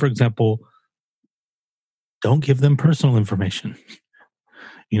happening. So, for example, don't give them personal information.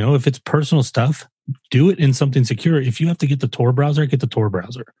 If it's personal stuff, do it in something secure. If you have to get the Tor browser, get the Tor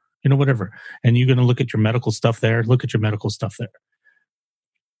browser, whatever. And you're going to look at your medical stuff there, look at your medical stuff there.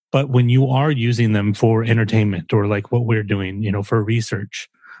 But when you are using them for entertainment, or like what we're doing, for research,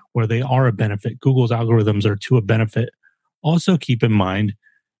 where they are a benefit, Google's algorithms are to a benefit. Also keep in mind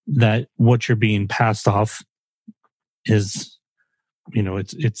that what you're being passed off is,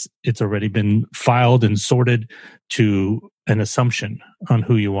 it's already been filed and sorted to an assumption on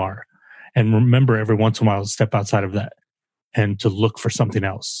who you are. And remember, every once in a while, step outside of that and to look for something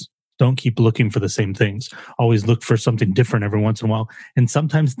else. Don't keep looking for the same things. Always look for something different every once in a while. And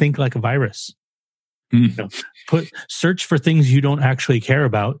sometimes think like a virus. Search for things you don't actually care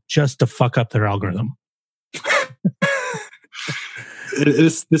about just to fuck up their algorithm.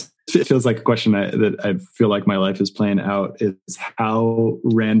 This feels like a question that I feel like my life is playing out, is how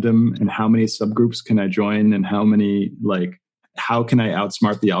random and how many subgroups can I join, and how can I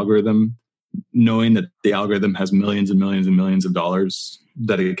outsmart the algorithm, knowing that the algorithm has millions and millions and millions of dollars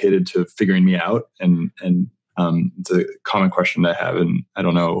dedicated to figuring me out. And it's a common question I have, and I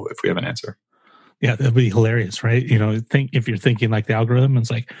don't know if we have an answer. Yeah, that'd be hilarious, right? If you're thinking like the algorithm, it's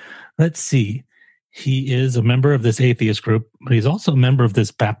like, let's see, he is a member of this atheist group, but he's also a member of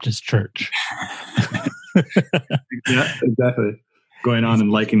this Baptist church. Yeah, exactly. Going on and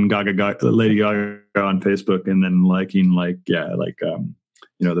liking Lady Gaga on Facebook, and then liking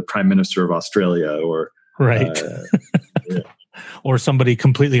the Prime Minister of Australia, or right, or somebody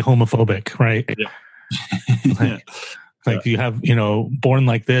completely homophobic, right? Yeah. Like you have, born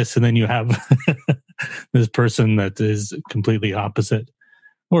like this, and then you have this person that is completely opposite,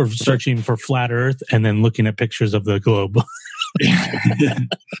 or searching for flat Earth and then looking at pictures of the globe.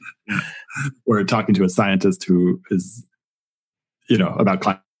 Or talking to a scientist who is, about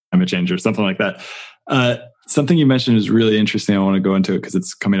climate change or something like that. Something you mentioned is really interesting. I want to go into it because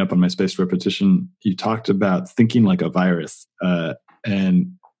it's coming up on my spaced repetition. You talked about thinking like a virus,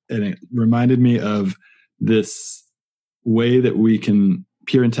 and it reminded me of this way that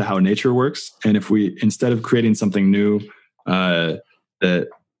peer into how nature works. And if we, instead of creating something new that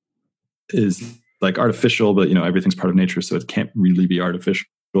is like artificial, but everything's part of nature, so it can't really be artificial,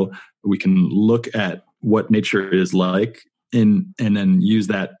 we can look at what nature is like and then use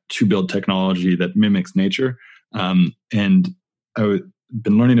that to build technology that mimics nature. And I've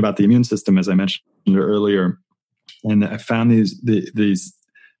been learning about the immune system, as I mentioned earlier, and I found these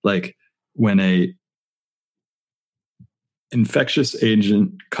like when a infectious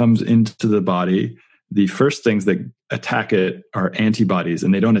agent comes into the body, the first things that attack it are antibodies,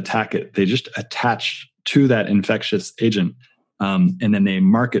 and they don't attack it. They just attach to that infectious agent. And then they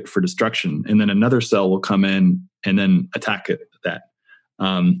mark it for destruction. And then another cell will come in and then attack that.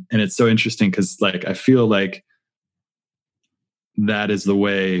 And it's so interesting because like, I feel like that is the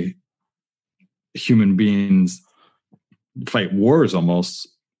way human beings fight wars almost,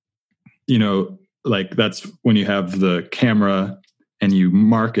 like that's when you have the camera and you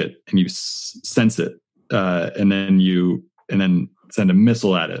mark it and you sense it, and then send a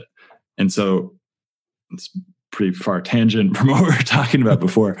missile at it. And so it's pretty far tangent from what we were talking about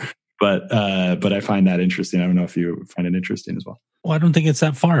before, but I find that interesting. I don't know if you find it interesting as well. Well, I don't think it's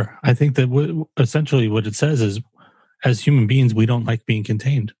that far. I think that essentially what it says is, as human beings, we don't like being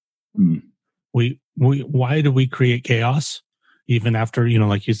contained. Why do we create chaos? Even after,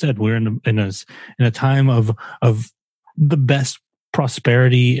 like you said, we're in a time of the best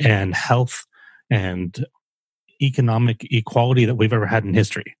prosperity and health and economic equality that we've ever had in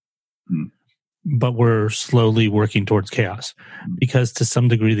history. But we're slowly working towards chaos because to some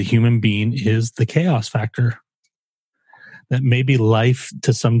degree, the human being is the chaos factor. That maybe life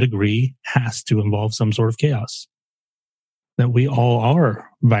to some degree has to involve some sort of chaos. That we all are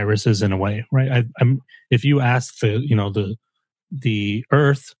viruses in a way, right? If you ask the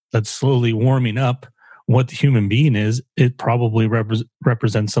earth that's slowly warming up, what the human being is, it probably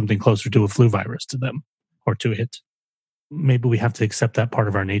represents something closer to a flu virus to them or to it. Maybe we have to accept that part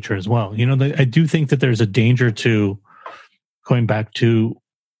of our nature as well. I do think that there's a danger to going back to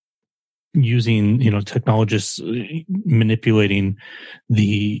using, technologists manipulating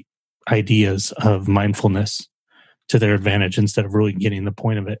the ideas of mindfulness to their advantage instead of really getting the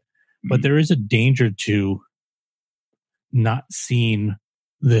point of it. But there is a danger to not seeing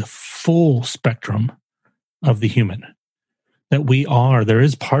the full spectrum of the human. That there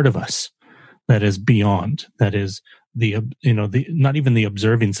is part of us that is beyond, that is the not even the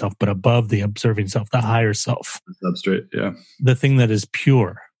observing self, but above the observing self, the higher self. Substrate, yeah. The thing that is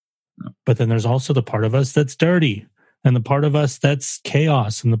pure. Yeah. But then there's also the part of us that's dirty, and the part of us that's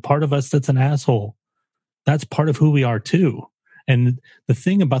chaos, and the part of us that's an asshole. That's part of who we are too. And the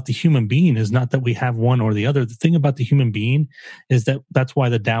thing about the human being is not that we have one or the other. The thing about the human being is that's why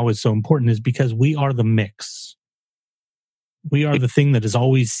the Tao is so important, is because we are the mix. We are the thing that is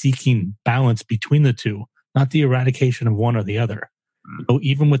always seeking balance between the two, not the eradication of one or the other. So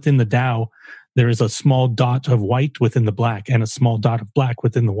even within the Tao, there is a small dot of white within the black and a small dot of black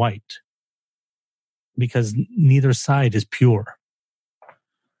within the white, because neither side is pure.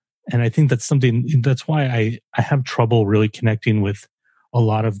 And I think that's why I have trouble really connecting with a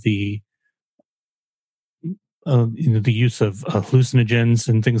lot of the use of hallucinogens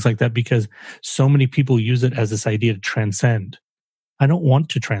and things like that, because so many people use it as this idea to transcend. I don't want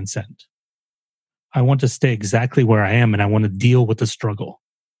to transcend. I want to stay exactly where I am, and I want to deal with the struggle,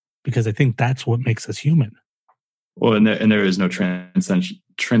 because I think that's what makes us human. Well, and there is no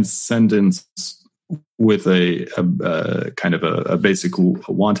transcendence with a kind of a basic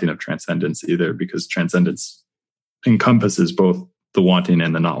wanting of transcendence either, because transcendence encompasses both the wanting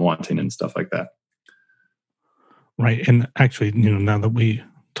and the not wanting and stuff like that. Right. And actually, now that we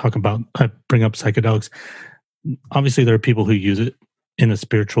I bring up psychedelics, obviously there are people who use it in a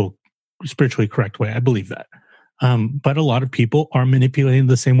spiritually correct way. I believe that. But a lot of people are manipulating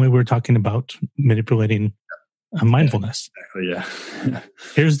the same way we're talking about manipulating mindfulness. Yeah.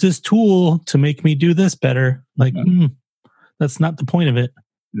 Here's this tool to make me do this better. Like, that's not the point of it.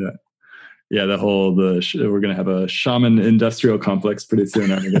 Yeah. Yeah. We're going to have a shaman industrial complex pretty soon.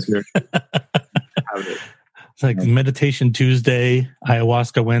 I guess we're it's like meditation Tuesday,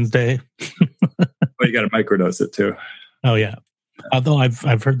 ayahuasca Wednesday. Well, you got to microdose it too. Oh yeah. Although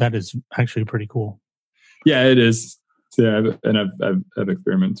I've heard that is actually pretty cool. Yeah, it is. So, I've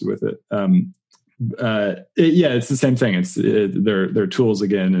experimented with it. It's the same thing. They're tools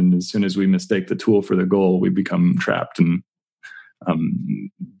again, and as soon as we mistake the tool for the goal, we become trapped and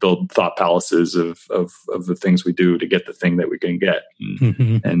build thought palaces of the things we do to get the thing that we can get.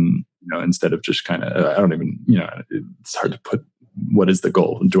 And instead of just kind of, I don't even, it's hard to put, what is the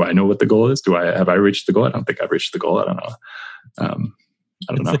goal? Do I know what the goal is? Have I reached the goal? I don't think I've reached the goal. I don't know.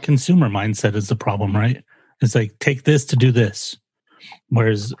 I don't know. The consumer mindset is the problem, right? It's like, take this to do this.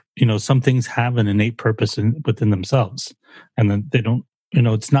 Whereas, some things have an innate purpose within themselves. And then they don't,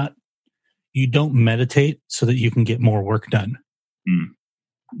 it's not, you don't meditate so that you can get more work done.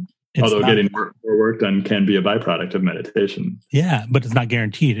 Although getting more work done can be a byproduct of meditation. Yeah, but it's not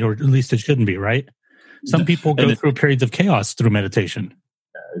guaranteed, or at least it shouldn't be, right? Some people go through periods of chaos through meditation.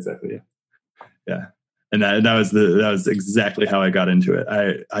 Yeah, exactly. Yeah. And that was exactly how I got into it.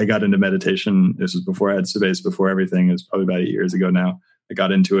 I got into meditation. This was before I had Subase, before everything. It was probably about 8 years ago now. I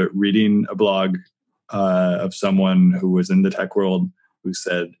got into it reading a blog of someone who was in the tech world who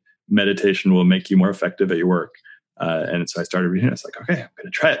said meditation will make you more effective at your work. And so I started reading it. It's like, okay, I'm going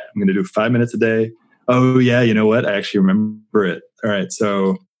to try it. I'm going to do 5 minutes a day. Oh yeah, you know what? I actually remember it. All right,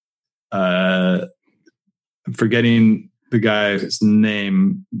 so I'm forgetting the guy's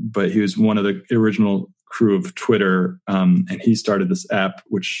name, but he was one of the original crew of Twitter, and he started this app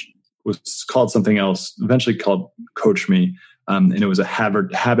which was called something else, eventually called Coach Me, and it was a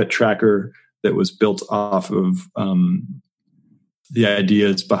habit tracker that was built off of the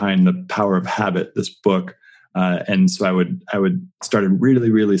ideas behind The Power of Habit, this book. And so I would start really,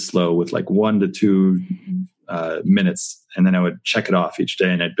 really slow with like 1 to 2 minutes, and then I would check it off each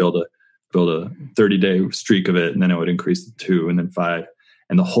day, and I'd build a 30-day streak of it, and then I would increase to 2 and then 5.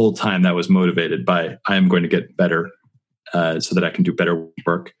 And the whole time that was motivated by, I am going to get better so that I can do better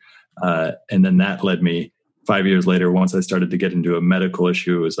work. And then that led me 5 years later, once I started to get into a medical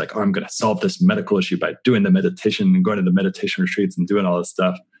issue, it was like, oh, I'm going to solve this medical issue by doing the meditation and going to the meditation retreats and doing all this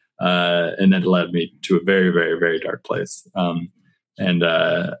stuff. And then it led me to a very, very, very dark place. And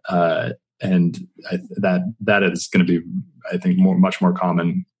that is going to be, I think, much more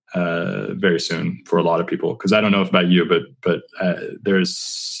common very soon for a lot of people. Because I don't know about you, but there's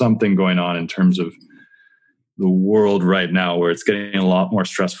something going on in terms of the world right now where it's getting a lot more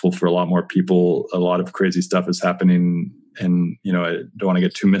stressful for a lot more people. A lot of crazy stuff is happening, and I don't want to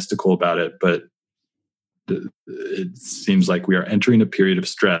get too mystical about it, but it seems like we are entering a period of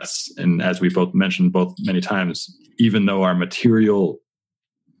stress. And as we both mentioned many times, even though our material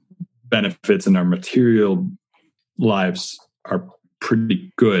benefits and our material lives are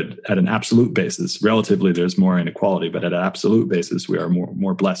pretty good at an absolute basis, relatively there's more inequality, but at an absolute basis, we are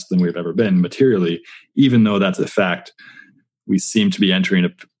more blessed than we've ever been materially. Even though that's a fact, we seem to be entering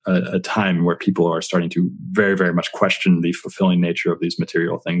a time where people are starting to very, very much question the fulfilling nature of these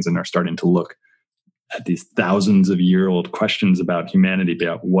material things, and are starting to look at these thousands of year old questions about humanity,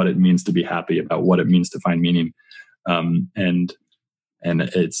 about what it means to be happy, about what it means to find meaning. And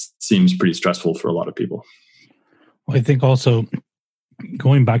it seems pretty stressful for a lot of people. Well, I think also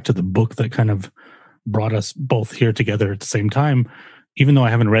going back to the book that kind of brought us both here together at the same time, even though I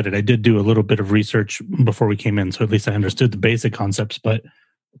haven't read it, I did do a little bit of research before we came in. So at least I understood the basic concepts, but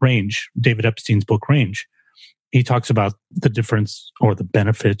Range, David Epstein's book, Range, he talks about the difference or the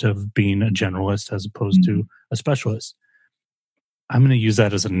benefit of being a generalist as opposed to a specialist. I'm going to use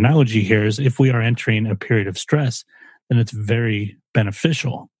that as an analogy here. Is if we are entering a period of stress, then it's very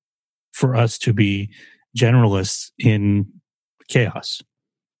beneficial for us to be generalists in chaos,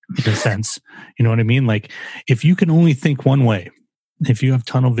 in a sense. You know what I mean? Like, if you can only think one way, if you have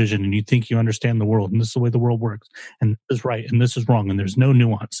tunnel vision and you think you understand the world and this is the way the world works and this is right and this is wrong and there's no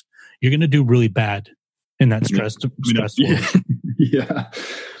nuance, you're going to do really bad in that stress world. Yeah.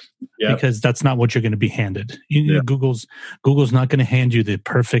 Because that's not what you're going to be handed. Google's not going to hand you the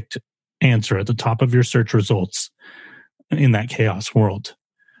perfect answer at the top of your search results in that chaos world.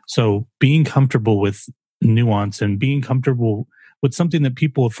 So being comfortable with nuance and being comfortable with something that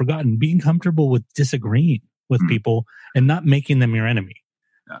people have forgotten, being comfortable with disagreeing with people and not making them your enemy.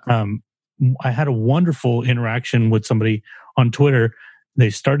 Yeah. I had a wonderful interaction with somebody on Twitter. They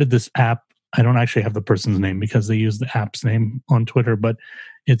started this app. I don't actually have the person's name because they use the app's name on Twitter, but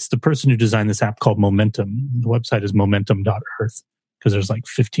it's the person who designed this app called Momentum. The website is momentum.earth because there's like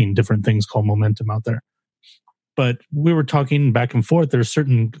 15 different things called Momentum out there. But we were talking back and forth. There are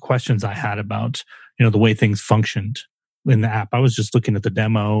certain questions I had about, the way things functioned in the app. I was just looking at the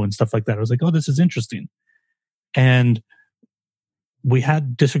demo and stuff like that. I was like, oh, this is interesting. And we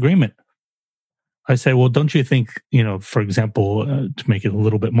had disagreement. I say, well, don't you think, for example, to make it a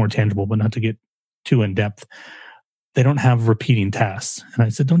little bit more tangible, but not to get too in depth, they don't have repeating tasks. And I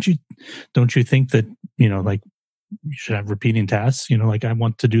said, don't you think that, like you should have repeating tasks? Like I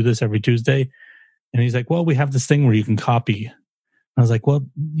want to do this every Tuesday. And he's like, well, we have this thing where you can copy. I was like, well,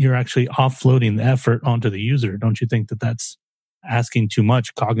 you're actually offloading the effort onto the user. Don't you think that that's asking too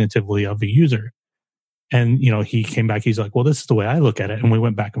much cognitively of a user? And, he came back, he's like, well, this is the way I look at it. And we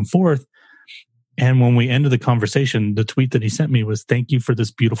went back and forth. And when we ended the conversation, the tweet that he sent me was, "Thank you for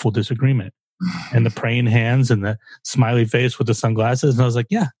this beautiful disagreement." And the praying hands and the smiley face with the sunglasses. And I was like,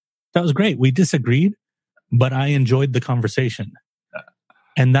 yeah, that was great. We disagreed, but I enjoyed the conversation.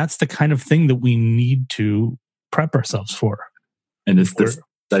 And that's the kind of thing that we need to prep ourselves for. And it's this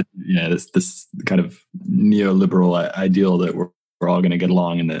kind of neoliberal ideal that we're all going to get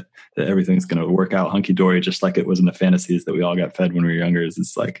along and that everything's going to work out hunky-dory, just like it was in the fantasies that we all got fed when we were younger.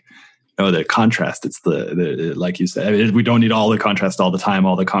 It's like, the contrast. It's the like you said, I mean, we don't need all the contrast all the time,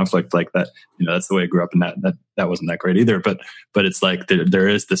 all the conflict like that. That's the way I grew up, and that wasn't that great either. But it's like there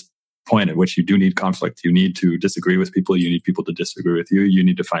is this point at which you do need conflict. You need to disagree with people. You need people to disagree with you. You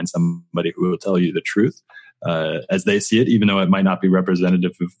need to find somebody who will tell you the truth as they see it, even though it might not be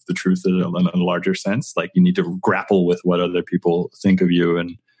representative of the truth in a larger sense. Like, you need to grapple with what other people think of you.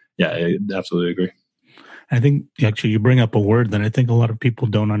 And yeah, I absolutely agree. I think actually you bring up a word that I think a lot of people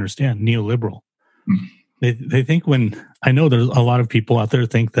don't understand: neoliberal. They think I know there's a lot of people out there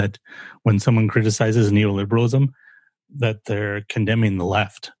think that when someone criticizes neoliberalism, that they're condemning the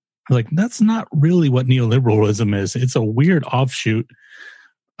left. Like, that's not really what neoliberalism is. It's a weird offshoot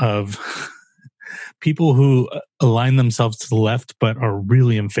of people who align themselves to the left, but are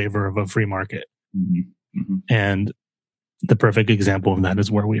really in favor of a free market. And the perfect example of that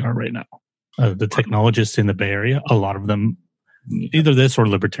is where we are right now. The technologists in the Bay Area, a lot of them, either this or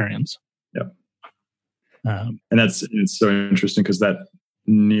libertarians. Yeah. And it's so interesting because that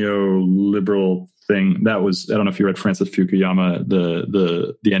neoliberal thing, that was, I don't know if you read Francis Fukuyama,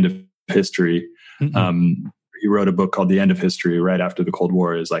 the End of History. Mm-hmm. He wrote a book called The End of History right after the Cold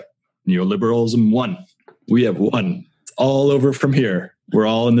War. Is like, neoliberalism won. We have won. It's all over from here. We're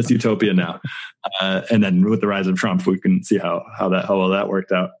all in this utopia now. And then with the rise of Trump, we can see how well that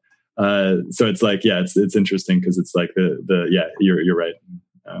worked out. So it's like, yeah, it's interesting because it's like you're right.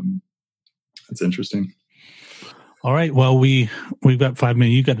 It's interesting. All right. Well, we've got 5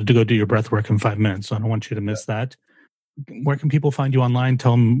 minutes. You got to go do your breath work in 5 minutes, so I don't want you to miss that. Where can people find you online?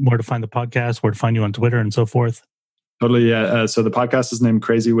 Tell them where to find the podcast, where to find you on Twitter, and so forth. Totally, yeah. So the podcast is named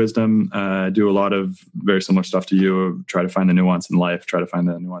Crazy Wisdom. I do a lot of very similar stuff to you. Try to find the nuance in life. Try to find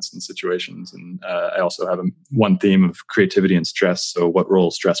the nuance in situations. And I also have one theme of creativity and stress. So what role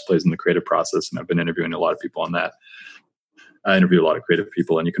stress plays in the creative process. And I've been interviewing a lot of people on that. I interview a lot of creative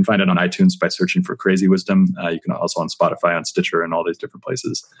people. And you can find it on iTunes by searching for Crazy Wisdom. You can also on Spotify, on Stitcher, and all these different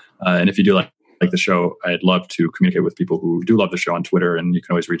places. And if you do like the show, I'd love to communicate with people who do love the show on Twitter. And you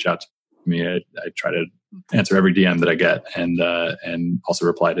can always reach out to me. I try to answer every DM that I get, and also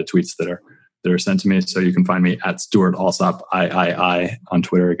reply to tweets that are sent to me. So you can find me at Stuart Alsop III on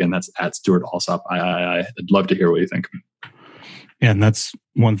Twitter. Again, that's at Stuart Alsop III. I'd love to hear what you think. Yeah, and that's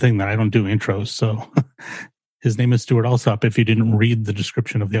one thing that I don't do intros. So his name is Stuart Alsop. If you didn't read the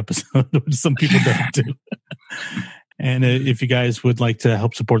description of the episode, which some people don't do. And if you guys would like to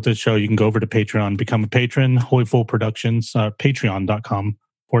help support this show, you can go over to Patreon, become a patron. Holy Fool Productions,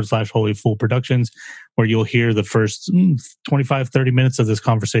 patreon.com/Holy Fool Productions, where you'll hear the first 25, 30 minutes of this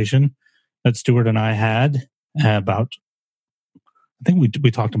conversation that Stuart and I had about, I think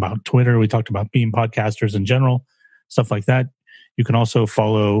we talked about Twitter, we talked about being podcasters in general, stuff like that. You can also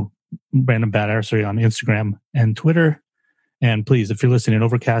follow Random Baddassery on Instagram and Twitter. And please, if you're listening in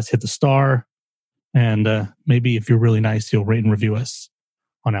Overcast, hit the star. And maybe if you're really nice, you'll rate and review us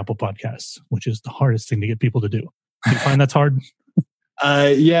on Apple Podcasts, which is the hardest thing to get people to do. Do you find that's hard?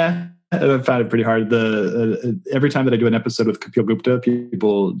 Yeah, I found it pretty hard. Every time that I do an episode with Kapil Gupta,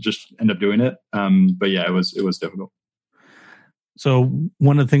 people just end up doing it. But yeah, it was difficult. So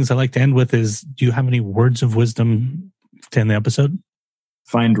one of the things I like to end with is, do you have any words of wisdom to end the episode?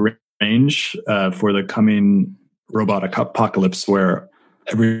 Find range for the coming robot apocalypse, where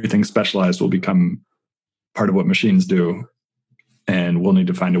everything specialized will become part of what machines do, and we'll need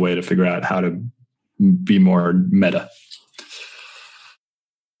to find a way to figure out how to be more meta.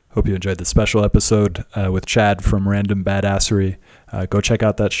 Hope you enjoyed the special episode with Chad from Random Baddassery. Go check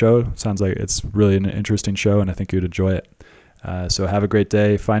out that show. Sounds like it's really an interesting show, and I think you'd enjoy it. So have a great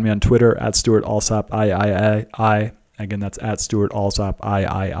day. Find me on Twitter at Stuart Alsop III. Again, that's at Stuart Alsop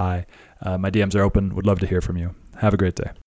III. My DMs are open. Would love to hear from you. Have a great day.